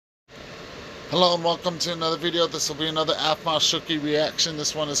Hello and welcome to another video. This will be another Aphmau Shuki reaction.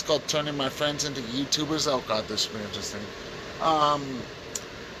 This one is called Turning My Friends into YouTubers. Oh god, this should be interesting.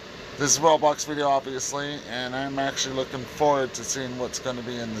 This is a Roblox video, obviously, and I'm actually looking forward to seeing what's going to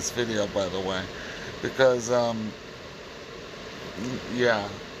be in this video, by the way. Because, yeah.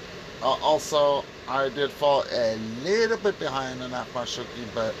 Also, I did fall a little bit behind on Aphmau Shuki,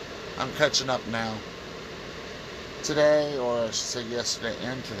 but I'm catching up now. Today, or I should say yesterday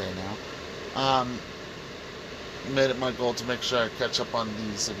and today now. Made it my goal to make sure I catch up on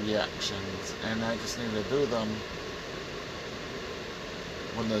these reactions, and I just need to do them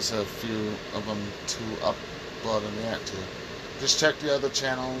when there's a few of them to upload and react to. Just check the other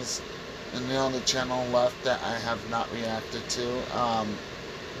channels, and the only channel left that I have not reacted to,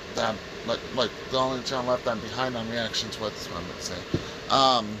 that like the only channel left I'm behind on reactions with, is what I'm gonna say,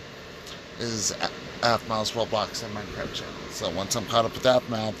 is Aphmau's Roblox and Minecraft channel. So once I'm caught up with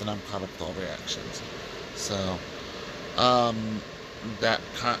Aphmau, then I'm caught up with all reactions. So that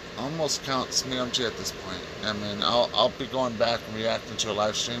almost counts me MG at this point. I mean, I'll be going back and reacting to her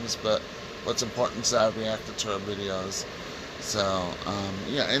live streams, but what's important is that I reacted to her videos. So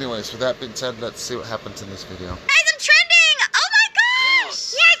yeah. Anyways, with that being said, let's see what happens in this video. Guys, I'm trending! Oh my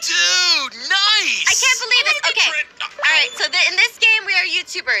gosh! What? Dude, nice! I can't believe it. Okay. Alright, so in this game we are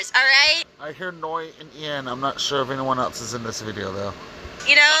YouTubers, alright? I hear Noi and Ian. I'm not sure if anyone else is in this video though.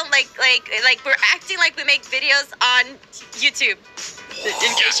 You know, like we're acting like we make videos on YouTube.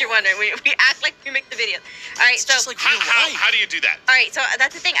 In case you're wondering, we act like we make the videos. Alright, so just like how do you do that? Alright, so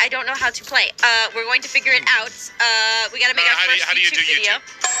that's the thing. I don't know how to play. We're going to figure it out. We gotta make our first YouTube video.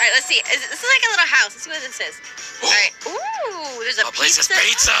 Alright, let's see. This is like a little house. Let's see what this is. Alright. Ooh, there's a place pizza. is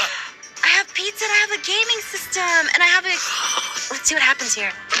pizza. I have pizza and I have a gaming system and I have a. Let's see what happens here.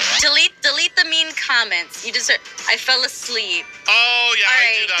 Delete the mean comments. You deserve. I fell asleep. Oh yeah, All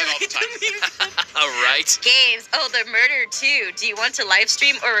right, I do that all the time. All right. Games. Oh, the murder too. Do you want to live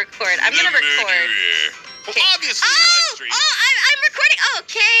stream or record? I'm gonna record. Well, obviously live stream. Oh, I'm recording. Oh,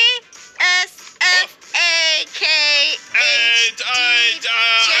 KSFAKHD.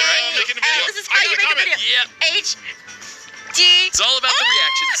 I'm making a video. This is how you make a video. Yeah. HD. It's all about the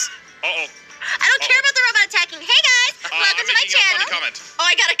reactions. I don't care about the robot attacking. Hey guys, welcome to my channel. Oh,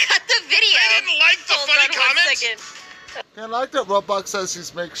 I gotta cut the video. I didn't like the funny comment. 1 second. I like that Roblox says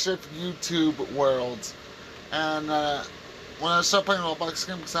these makeshift YouTube worlds. And when I start playing Roblox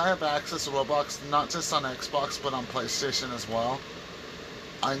games, because I have access to Roblox not just on Xbox but on PlayStation as well,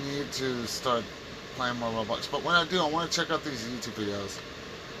 I need to start playing more Roblox. But when I do, I want to check out these YouTube videos.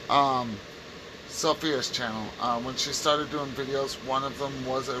 Sophia's channel. When she started doing videos, one of them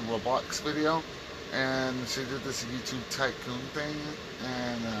was a Roblox video, and she did this YouTube tycoon thing,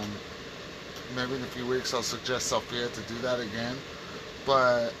 and maybe in a few weeks I'll suggest Sophia to do that again.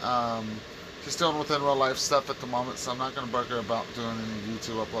 But she's still within real life stuff at the moment, so I'm not going to bug her about doing any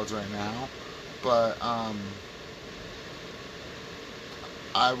YouTube uploads right now. But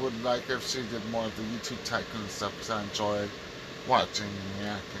I would like if she did more of the YouTube tycoon stuff, because I enjoy watching and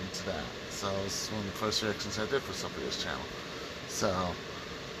reacting to that. So this is one of the first reactions I did for Sophia's channel. So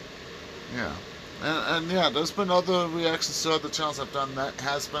yeah, and yeah, there's been other reactions to other channels I've done that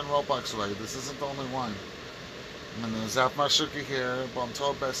has been Roblox related. This isn't the only one. I mean, there's Aphmau Shuki here, but I'm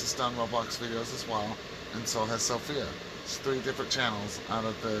told Bess has done Roblox videos as well, and so has Sophia. It's 3 different channels out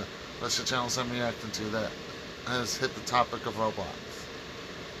of the list of channels I'm reacting to that has hit the topic of Roblox.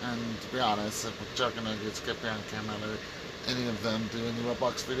 And to be honest, if Juggernaut gets get behind camera or any of them do any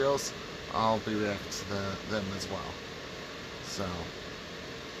Roblox videos, I'll be reacting to them as well. So,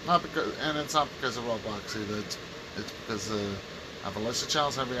 not because, and it's not because of Roblox either. It's because I have a list of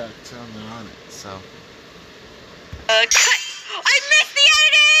channels I react to, and they're on it. So. Cut! I missed the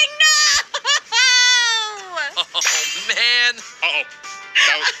editing. No! Oh man.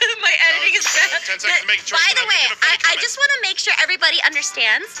 My editing is bad. 10 seconds to make a choice. By the way, I just want to make sure everybody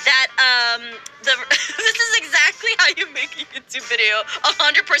understands that this is exactly how you make a YouTube video.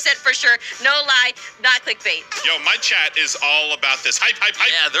 100% for sure. No lie, not clickbait. Yo, my chat is all about this. Hype.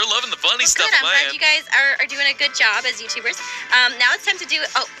 Yeah, they're loving the funny stuff. Good. I'm glad you guys are doing a good job as YouTubers. Now it's time to do.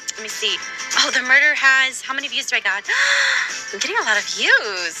 Oh, let me see. Oh, the murder has. How many views do I got? I'm getting a lot of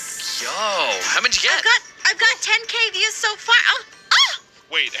views. Yo, how many you get? I've got 10K views so far. Oh.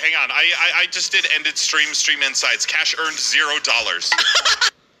 Wait, hang on. I just did ended stream insights. Cash earned $0.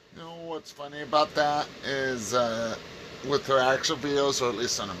 You know what's funny about that is with her actual videos, or at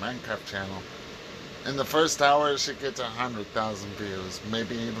least on her Minecraft channel, in the first hour she gets 100,000 views,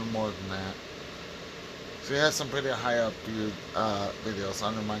 maybe even more than that. She has some pretty high up viewed videos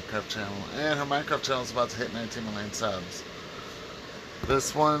on her Minecraft channel, and her Minecraft channel is about to hit 19 million subs.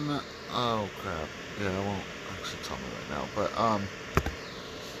 This one, Oh crap! Yeah, it won't actually tell me right now. But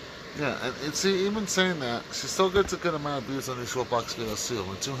yeah, and see, even saying that, she still gets a good amount of views on these Roblox videos too.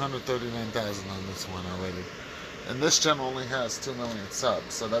 With 239,000 on this one already, and this channel only has 2 million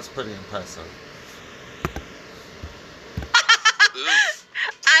subs, so that's pretty impressive.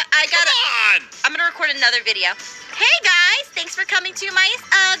 I'm gonna record another video. Hey guys, thanks for coming to my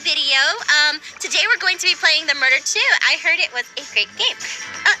video. Today we're going to be playing The Murder 2. I heard it was a great game.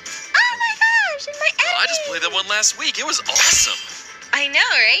 Oh my gosh, and my editing. I just played that one last week. It was awesome. I know,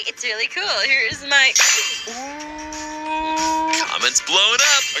 right? It's really cool. Here's my... Comments blowing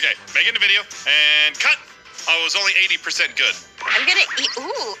up. Okay, making the video and cut. Oh, it was only 80% good. I'm gonna eat...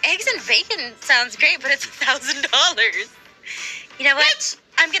 Ooh, eggs and bacon sounds great, but it's $1,000. You know what?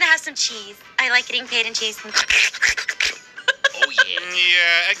 I'm gonna have some cheese. I like getting paid in cheese. Oh, yeah.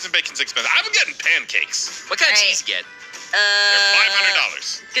 Yeah, eggs and bacon's expensive. I'm getting pancakes. What kind of Right. cheese you get? They're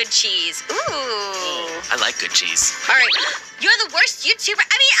 $500. Good cheese. Ooh. I like good cheese. All right. You're the worst YouTuber.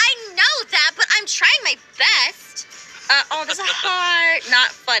 I mean, I know that, but I'm trying my best. Oh, there's a heart.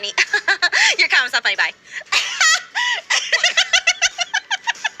 Not funny. Your comment's not funny. Bye.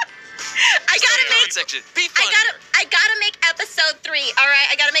 Section. Be funny. I gotta make episode 3. All right,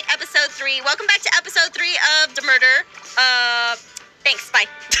 I gotta make episode 3. Welcome back to episode 3 of The Murder. Thanks. Bye.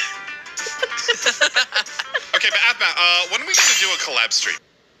 Okay, but Aphmau, when are we gonna do a collab stream?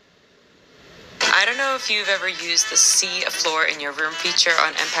 I don't know if you've ever used the see a floor in your room feature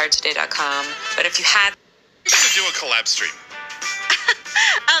on EmpireToday.com, but if you have... We're gonna do a collab stream.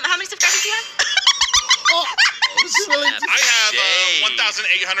 How many subscribers do you have? I have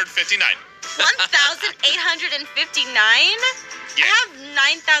 1,859. 1,859? Yeah. I have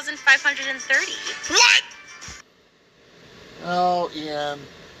 9,530. What? Oh, Ian.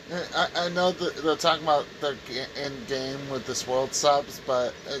 I know that they're talking about their in-game with this world subs,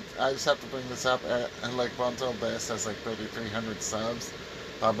 but I just have to bring this up. And like Bronto Bass has like 3,300 subs.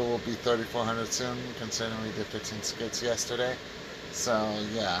 Probably will be 3,400 soon, considering we did 15 skits yesterday. So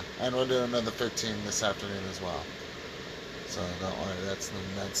yeah, and we'll do another 15 this afternoon as well. So don't worry, that's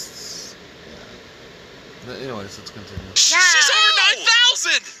yeah. But anyways, let's continue. Yeah. She's over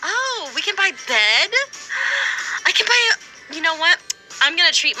 9,000. Oh, we can buy bed? I can buy you know what? I'm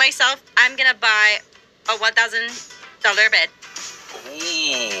gonna treat myself. I'm gonna buy a $1,000 bed.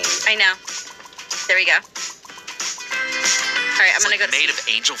 Ooh. I know. There we go. All right, I'm gonna go to made sleep. of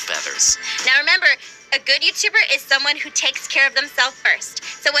angel feathers. Now remember, a good YouTuber is someone who takes care of themselves first.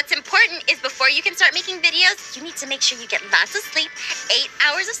 So what's important is before you can start making videos, you need to make sure you get lots of sleep, 8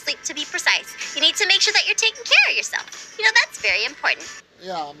 hours of sleep to be precise. You need to make sure that you're taking care of yourself. You know, that's very important.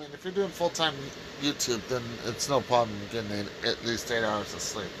 Yeah, I mean, if you're doing full-time YouTube, then it's no problem getting at least 8 hours of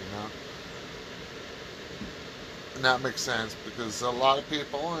sleep, you know? And that makes sense, because a lot of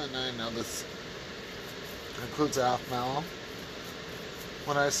people, and I know this includes Aphmau,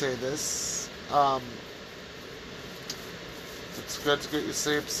 when I say this, it's good to get your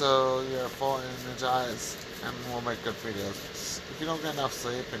sleep so you're full energized, and we'll make good videos. If you don't get enough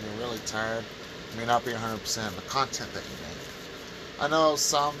sleep and you're really tired, it may not be 100% of the content that you make. I know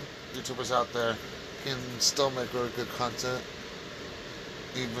some YouTubers out there can still make really good content,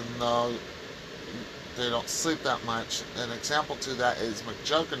 even though they don't sleep that much. An example to that is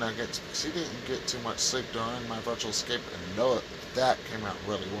McJuggernuggets. She didn't get too much sleep during my virtual escape, and know that came out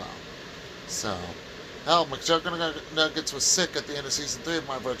really well. So, hell, McJuggernuggets was sick at the end of season 3 of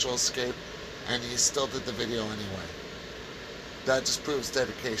my virtual escape, and he still did the video anyway. That just proves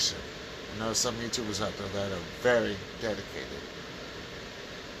dedication. I know some YouTubers out there that are very dedicated.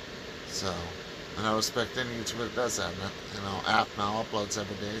 So, and I respect any YouTuber that does that. You know, Aphmau uploads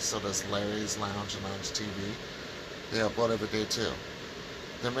every day, so does Larry's Lounge and Lounge TV. They upload every day too.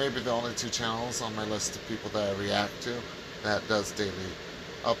 They may be the only 2 channels on my list of people that I react to that does daily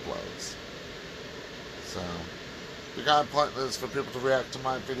uploads. So, the kind of pointless for people to react to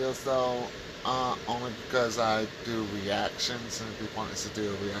my videos though, only because I do reactions, and it'd be pointless to do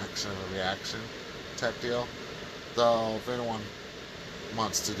a reaction type deal. Though, if anyone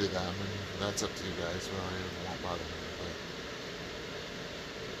wants to do that, I mean, that's up to you guys, really, it won't bother me, but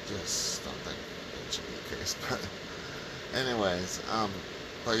just don't think it should be the case. But anyways,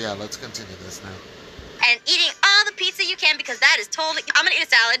 but yeah, let's continue this now. And eating all the pizza you can, because that is totally... I'm gonna eat a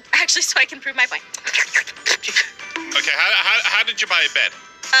salad, actually, so I can prove my point. Okay, how did you buy a bed?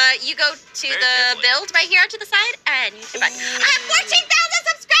 You go to Very the carefully. build right here onto the side, and you can buy... I have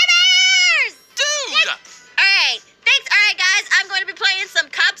 14,000 subscribers! Dude! Alright, thanks. Alright, guys, I'm going to be playing some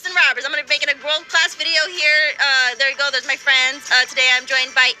Cops and Robbers. I'm going to be making a world-class video here. There you go, there's my friends. Today I'm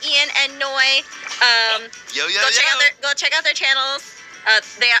joined by Ian and Noi. Yo, yo, Go yo. check out their channels.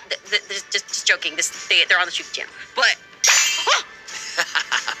 They're just joking. They're on the Shuki channel. But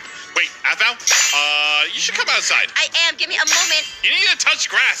Wait, Aphmau? You should come outside. I am. Give me a moment. You need to touch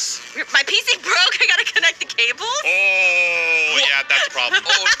grass. My PC broke. I gotta connect the cables. Oh, yeah, that's a problem.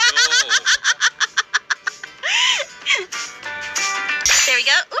 Oh, no. There we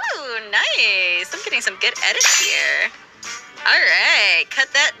go. Ooh, nice. I'm getting some good edits here. All right,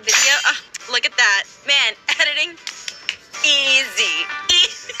 cut that video. Oh, look at that, man. Editing, easy.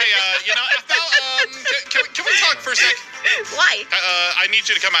 Hey, Aphmau, can we talk for a sec? Why? I need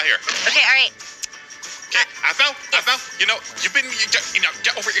you to come out here. Okay, all right. Okay, Aphmau, you've been,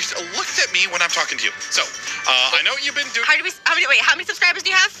 get over here. Look at me when I'm talking to you. So, I know you've been doing. How many subscribers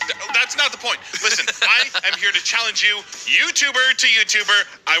do you have? That's not the point. Listen, I am here to challenge you, YouTuber to YouTuber.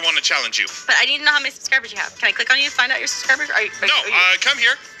 I want to challenge you. But I need to know how many subscribers you have. Can I click on you to find out your subscribers? Come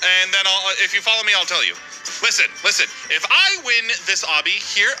here, and then if you follow me, I'll tell you. Listen. If I win this obby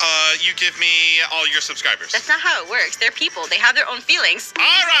here, you give me all your subscribers. That's not how it works. They're people. They have their own feelings.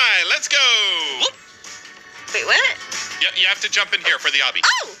 All right, let's go. Wait, what? You have to jump in here for the obby.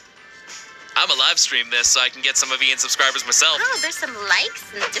 Oh! I'm a live stream this so I can get some of Ian's subscribers myself. Oh, there's some likes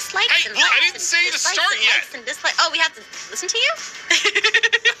and dislikes Hey, and well, likes I didn't and say to dislikes start and yet. likes and dislikes. Oh, we have to listen to you?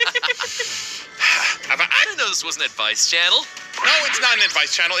 I didn't know this was an advice channel. No, it's not an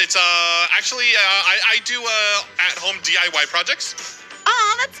advice channel. It's actually I do at-home DIY projects.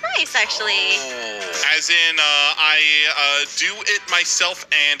 Oh, that's nice, actually. Oh. As in, I do it myself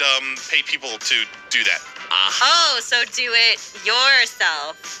and pay people to do that. Oh, so do it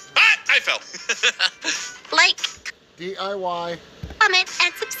yourself. Ah, I fell. Like, DIY. comment,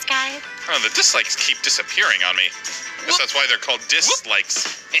 and subscribe. Oh, the dislikes keep disappearing on me. Guess that's why they're called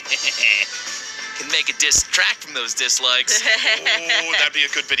dislikes. Can make a diss track from those dislikes. Oh, that'd be a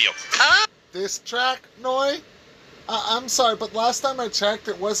good video. Oh, This track, Noi? I'm sorry, but last time I checked,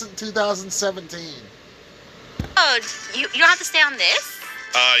 it wasn't 2017. you don't have to stay on this?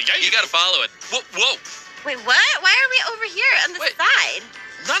 Yeah, You gotta follow it. Whoa. Wait, what? Why are we over here on the Wait. side?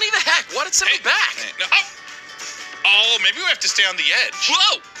 Not even a hack. What? It's send me back. No, oh, maybe we have to stay on the edge.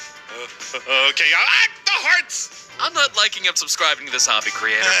 Whoa. Okay, the hearts. I'm not liking and subscribing to this hobby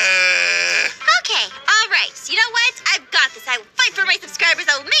creator. Okay, all right. So you know what? I've got this. I will fight for my subscribers.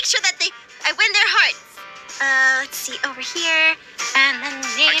 I will make sure that I win their hearts. Let's see, over here, and then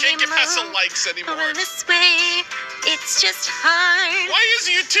maybe I can't get past the move likes anymore. over this way. It's just hard Why is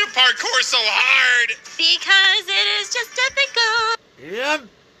YouTube parkour so hard? because it is just difficult. Ian?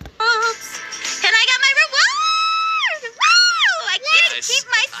 And I got my reward! Woo! I get to Nice. keep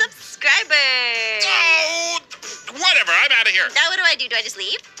my subscribers. Oh, whatever. I'm out of here. Now what do? Do I just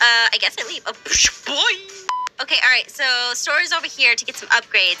leave? I guess I leave. Oh, boy. Okay, all right. So store is over here to get some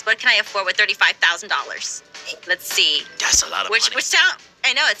upgrades. What can I afford with $35,000? Let's see. That's a lot of Which money. sound?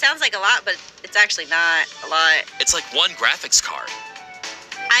 I know it sounds like a lot, but it's actually not a lot. It's like one graphics card.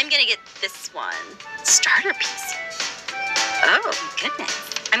 I'm gonna get this one starter piece. Oh goodness!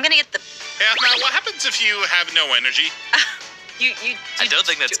 I'm gonna get the. Hey, now, what happens if you have no energy? You. I don't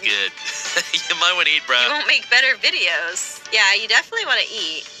think that's good. You might want to eat, bro. You won't make better videos. Yeah, you definitely want to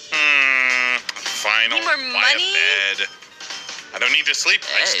eat. Fine. Need I'll more buy money? a bed. I don't need to sleep.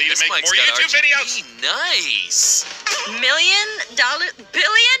 I just Hey, need this to make mic's more got YouTube RGB. videos. Nice. $1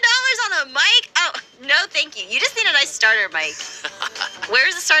 billion on a mic? Oh no, thank you. You just need a nice starter mic.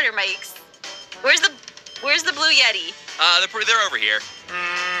 Where's the starter mics? Where's the Blue Yeti? They're over here.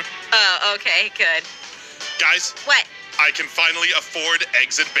 Oh, okay, good. Guys, What? I can finally afford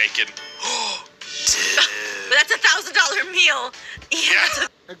eggs and bacon. But that's $1,000 meal. Yeah.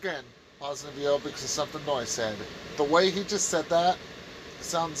 Again, pausing the video because of something Noi said. The way he just said that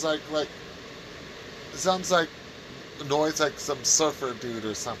sounds like Noi's like some surfer dude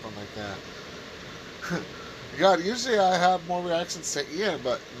or something like that. God, usually I have more reactions to Ian,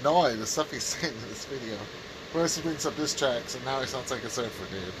 but Noi, the stuff he's saying in this video. First he brings up diss tracks, and now he sounds like a surfer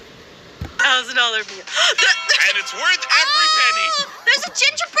dude. $1,000 meal. And it's worth every penny. There's a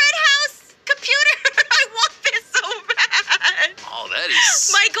gingerbread house computer. I want this so bad. Oh, that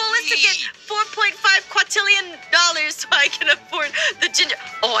is. My goal is to get sweet. $4.5 quadrillion so I can afford the ginger.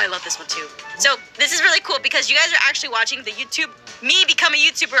 Oh, I love this one too. So this is really cool because you guys are actually watching the me become a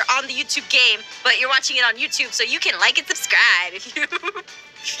YouTuber on the YouTube game, but you're watching it on YouTube, so you can like and subscribe if you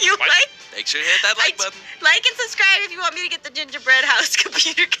What? like. Make sure you hit that like button. Like and subscribe if you want me to get the gingerbread house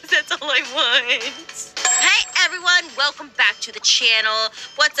computer, because that's all I want. Hey everyone, welcome back to the channel.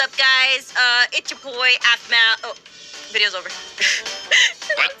 What's up, guys? It's your boy Aphmau. Oh, video's over.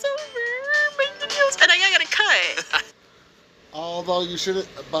 It's over. My video's, and I gotta cut. Although you should have,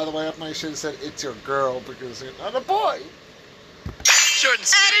 by the way, Aphmau, you should have said it's your girl because you're not a boy. Short and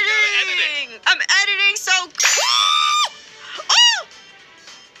sweet. Editing! I'm editing so... Oh!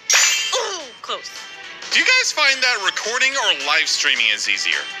 Oh! Close. Do you guys find that recording or live streaming is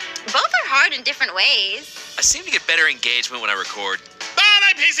easier? Both are hard in different ways. I seem to get better engagement when I record. Ah,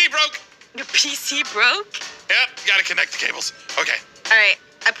 my PC broke. Your PC broke? Yep, gotta connect the cables. Okay. All right,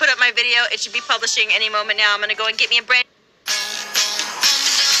 I put up my video. It should be publishing any moment now. I'm gonna go and get me a brand...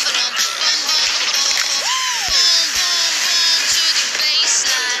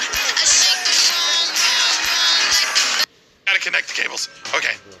 Gotta connect the cables.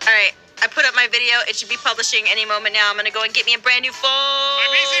 Okay. All right, I put up my video. It should be publishing any moment now. I'm gonna go and get me a brand new phone. My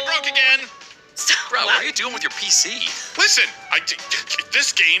PC broke again. Stop. Bro, what are you doing with your PC? Listen,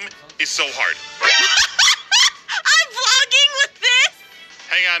 this game is so hard. I'm vlogging with this.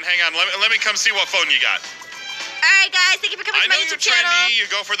 Hang on. Let me come see what phone you got. All right, guys, thank you for coming I to my know you're YouTube channel. trendy.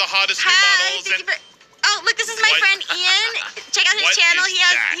 You go for the hottest new Hi, models. thank you for... Oh, look, this is my What? friend Ian. Check out his What channel. is He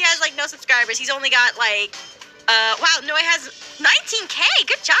that? has like no subscribers. He's only got like wow, Noi has 19K.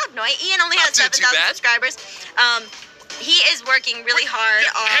 Good job, Noi. Ian only has Not too 7,000 bad. subscribers. He is working really hard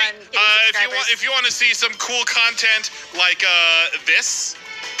on getting subscribers. if you want to see some cool content like this,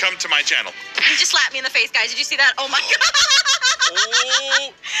 come to my channel. He just slapped me in the face, guys. Did you see that? Oh my god.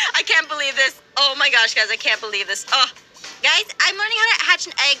 Oh. I can't believe this. Oh my gosh, guys, I can't believe this. Oh. Guys, I'm learning how to hatch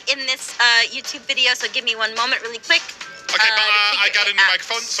an egg in this YouTube video, so give me one moment really quick. Okay, but I got a new out.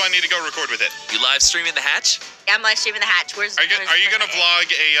 microphone, so I need to go record with it. You live streaming the hatch? Yeah, I'm live streaming the hatch. Are you gonna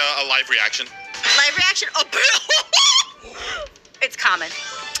vlog a live reaction? Live reaction? Oh, it's common.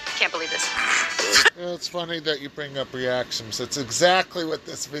 Can't believe this. It's funny that you bring up reactions. It's exactly what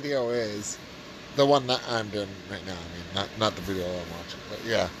this video is. The one that I'm doing right now. I mean, not the video I'm watching, but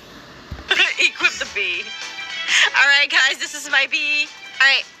yeah. Equip the bee. All right, guys, this is my bee. All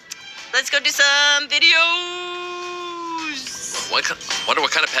right, let's go do some videos. Wonder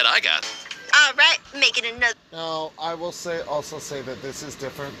what kind of pet I got. All right, making another. Now, I will also say that this is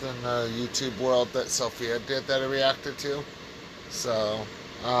different than the YouTube world that Sophia did that I reacted to. So,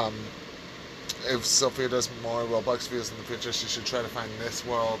 if Sophia does more Roblox videos in the future, she should try to find this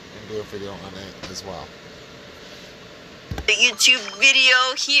world and do a video on it as well. The YouTube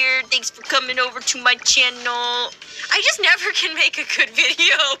video here. Thanks for coming over to my channel. I just never can make a good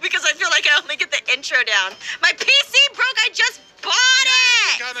video because I feel like I only get the intro down. My PC broke. I just bought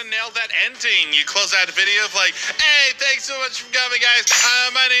it. You gotta nail that ending. You close out a video of like, hey, thanks so much for coming, guys.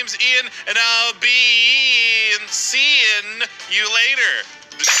 My name's Ian, and I'll be seeing you later.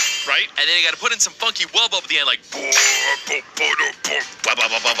 Right? And then you gotta put in some funky wub up at the end, like.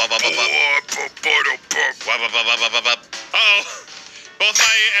 Uh-oh. Both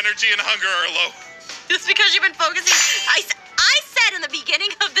my energy and hunger are low. Just because you've been focusing. I said in the beginning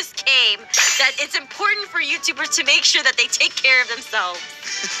of this game that it's important for YouTubers to make sure that they take care of themselves.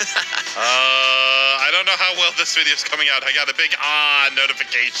 I don't know how well this video's coming out. I got a big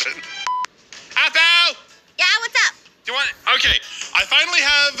notification. Aphmau! Yeah, what's up? Do you want? Okay, I finally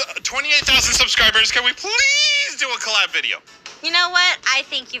have 28,000 subscribers. Can we please do a collab video? You know what? I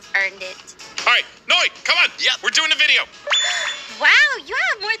think you've earned it. All right, Noi, come on. Yeah. We're doing a video. Wow, you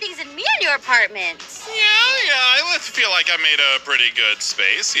have more things than me in your apartment. Yeah, I feel like I made a pretty good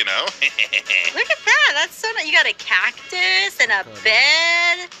space, you know. Look at that. That's so nice. You got a cactus and a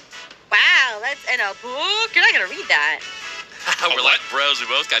bed. Wow, that's and a book. You're not gonna read that. We're like bros. We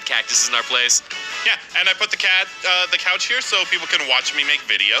both got cactuses in our place. Yeah, and I put the couch here so people can watch me make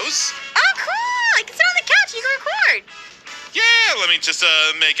videos. Oh, cool! I can sit on the couch and you can record. Yeah, let me just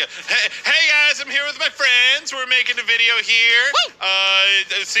make a. Hey guys, I'm here with my friends. We're making a video here. Woo!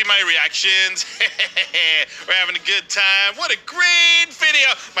 See my reactions. We're having a good time. What a great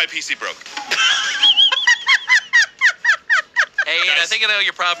video. My PC broke. Hey, Ian, I think I know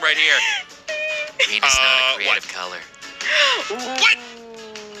your problem right here. Green is not a creative what? color. What?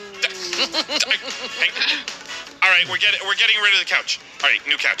 All right, we're getting rid of the couch. All right,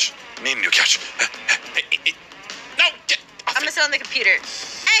 new couch. Need a new couch. No, get. I'm gonna sit on the computer.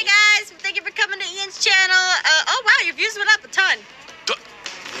 Hey guys, thank you for coming to Ian's channel. Oh wow, your views went up a ton.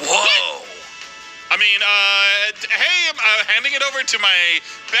 Whoa! I mean, hey, I'm handing it over to my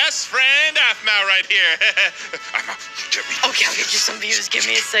best friend Aphmau right here. Get me. Okay, I'll get you some views. Give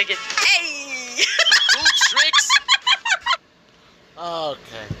me a second. Hey! Cool tricks.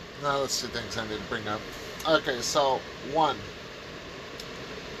 Okay, now let's do things I need to bring up. Okay, so, one.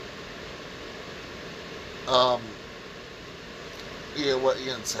 Yeah, what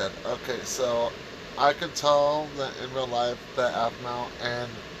Ian said. Okay, so I can tell that in real life that Aphmau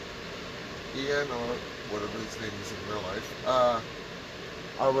and Ian, or whatever his name is in real life,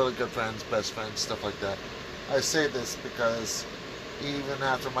 are really good friends, best friends, stuff like that. I say this because even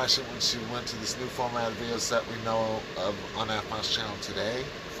after when she went to this new format of videos that we know of on Aphmau's channel today,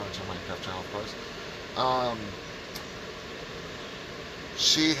 Furniture Minecraft channel, of course.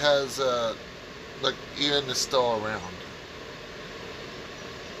 She has, like, Ian is still around.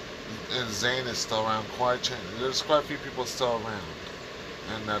 And Zane is still around. There's quite a few people still around.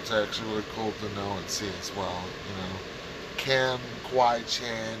 And that's actually really cool to know and see as well. You know, Kim, Kwai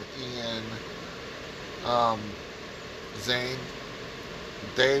Chan, Ian, Zane,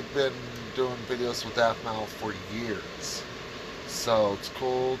 they've been doing videos with Aphmau for years. So it's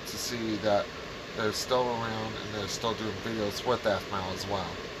cool to see that they're still around and they're still doing videos with Aphmau as well.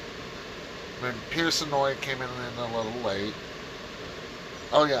 I mean, Pearson Noy came in a little late.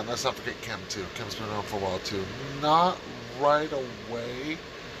 Oh yeah, and let's not forget Kim too. Kim's been around for a while too. Not right away,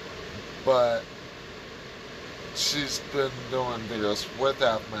 but she's been doing videos with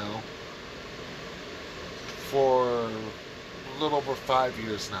Aphmau for a little over 5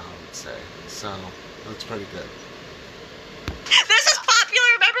 years now, I would say. So that's pretty good. This is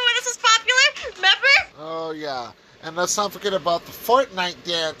popular. Remember when this was popular? Remember? Oh yeah. And let's not forget about the Fortnite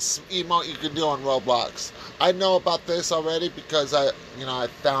dance emote you can do on Roblox. I know about this already because I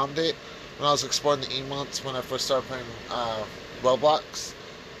found it when I was exploring the emotes when I first started playing Roblox.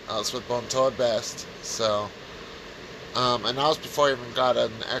 I was with Bontoy Best, so and that was before I even got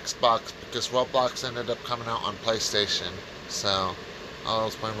an Xbox because Roblox ended up coming out on PlayStation. So I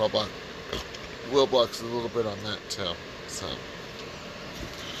was playing Roblox a little bit on that too. So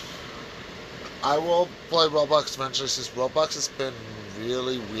I will play Roblox eventually since Roblox has been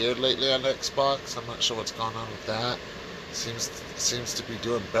really weird lately on Xbox. I'm not sure what's going on with that. Seems to be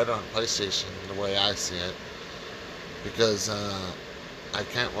doing better on PlayStation the way I see it. Because I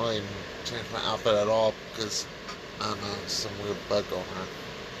can't really change my outfit at all because I don't know, some weird bug going on.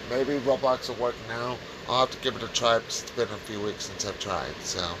 Maybe Roblox will work now. I'll have to give it a try because it's been a few weeks since I've tried,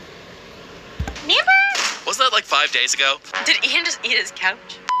 so. Remember? Wasn't that like 5 days ago? Did Ian just eat his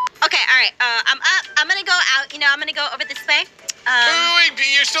couch? Okay, alright, I'm up. I'm gonna go out, I'm gonna go over this way. Wait,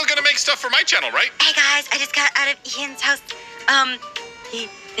 you're still gonna make stuff for my channel, right? Hey guys, I just got out of Ian's house.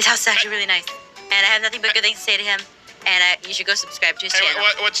 His house is actually really nice. And I have nothing but good things to say to him. And you should go subscribe to his channel.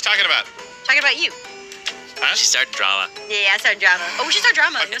 What you talking about? Talking about you. Huh? She's starting drama. Yeah, I started drama. Oh, we should start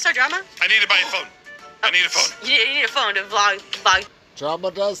drama. You wanna start drama? I need to buy a phone. I need a phone. You need a phone to vlog. Drama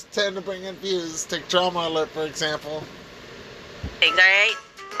does tend to bring in views. Take Drama Alert, for example. Things, alright?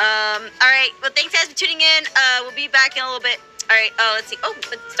 Alright. Well, thanks guys for tuning in. We'll be back in a little bit. Alright, let's see. Oh,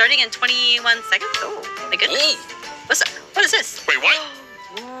 it's starting in 21 seconds. Oh, my goodness. What's up? What is this? Wait, what?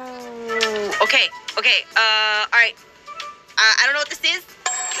 Ooh. Okay. Alright. I don't know what this is. Oh,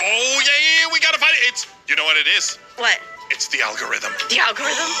 yeah, we gotta find it. You know what it is? What? It's the algorithm. The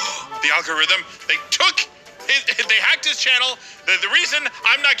algorithm? The algorithm. They hacked his channel. The reason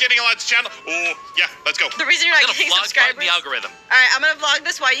I'm not getting a lot of channel. Oh, yeah, let's go. The reason you're not I'm gonna getting vlog subscribers? find the algorithm. Alright, I'm gonna vlog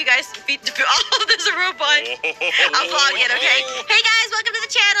this while you guys feed all this a robot. I'll vlog it, okay? Hey guys, welcome to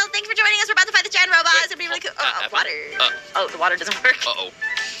the channel. Thanks for joining us. We're about to fight the Chan robots. It's gonna be really cool. Oh, water. Oh, the water doesn't work. Uh-oh.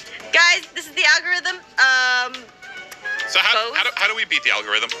 Guys, this is the algorithm. So how do we beat the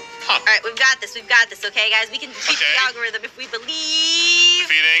algorithm? Huh. Alright, we've got this, okay, guys? We can beat the algorithm if we believe.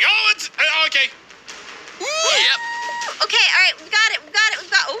 Feeding. Oh, it's okay. Yep. Okay, alright, we've got it.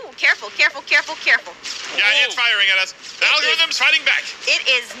 Oh, careful. Yeah, it's firing at us. The algorithm's fighting back. It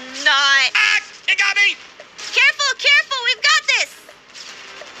is not. Ah, it got me. Careful, we've got this.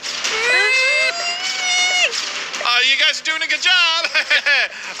 You guys are doing a good job.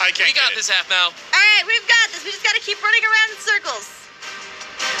 I can't. We got this, Aphmau. Alright, we've got this. We just gotta keep running around in circles.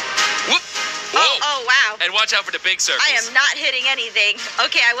 Whoop. Whoa. Oh, wow. And watch out for the big circles. I am not hitting anything.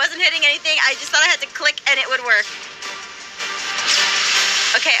 Okay, I wasn't hitting anything. I just thought I had to click and it would work.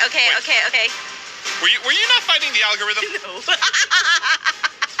 Okay. Were you not fighting the algorithm? No.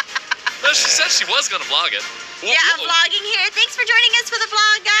 No, she said she was gonna vlog it. Yeah, I'm vlogging here. Thanks for joining us for the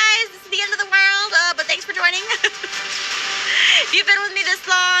vlog, guys. This is the end of the world, but thanks for joining. If you've been with me this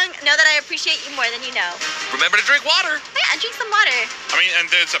long, know that I appreciate you more than you know. Remember to drink water. Yeah, drink some water. I mean, and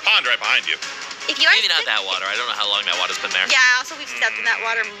there's a pond right behind you. If you are Maybe not that water. I don't know how long that water's been there. Yeah, also we've stepped in that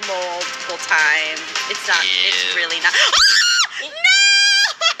water multiple times. It's not. Yeah. It's really not. No!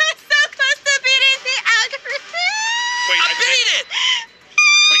 I'm so close to beating the algorithm. Wait, I beat it.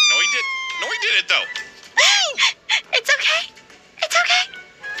 Wait, no, he did it though. It's okay. It's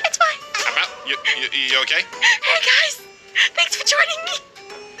fine. You okay? Hey guys, thanks for joining me.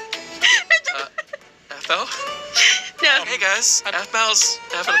 Aphmau? No. Hey guys, Aphmau's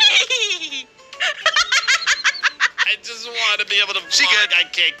having a vlog. I just want to be able to vlog. She good. I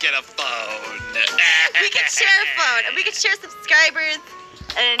can't get a phone. We could share a phone, and we could share subscribers.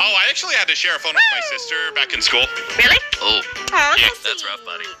 And Oh, I actually had to share a phone with my sister back in school. really? Oh, Oh, Yeah, that's rough,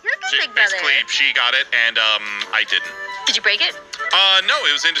 buddy. You're a good big brother. Basically, she got it, and I didn't. Did you break it? No,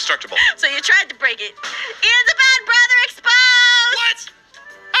 it was indestructible. So you tried to break it. Ian's a bad brother exposed. What?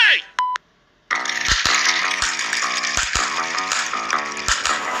 Hey!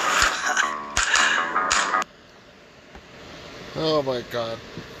 Oh my god.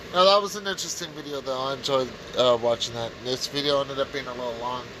 Now that was an interesting video though. I enjoyed watching that. This video ended up being a little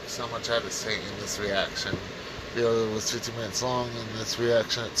long, so much I had to say in this reaction. The video was 50 minutes long, and this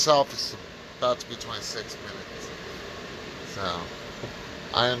reaction itself is about to be 26 minutes. So,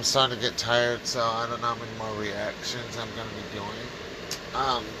 I am starting to get tired, so I don't know how many more reactions I'm going to be doing.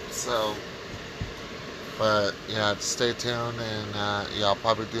 But yeah, stay tuned, and yeah, I'll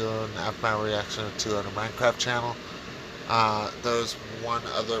probably do an Aphmau reaction or two on the Minecraft channel. There's one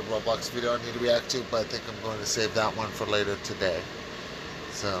other Roblox video I need to react to, but I think I'm going to save that one for later today.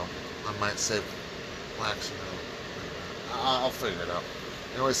 So, I might save, well actually no, I'll figure it out.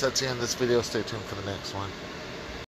 Anyways, that's the end of this video. Stay tuned for the next one.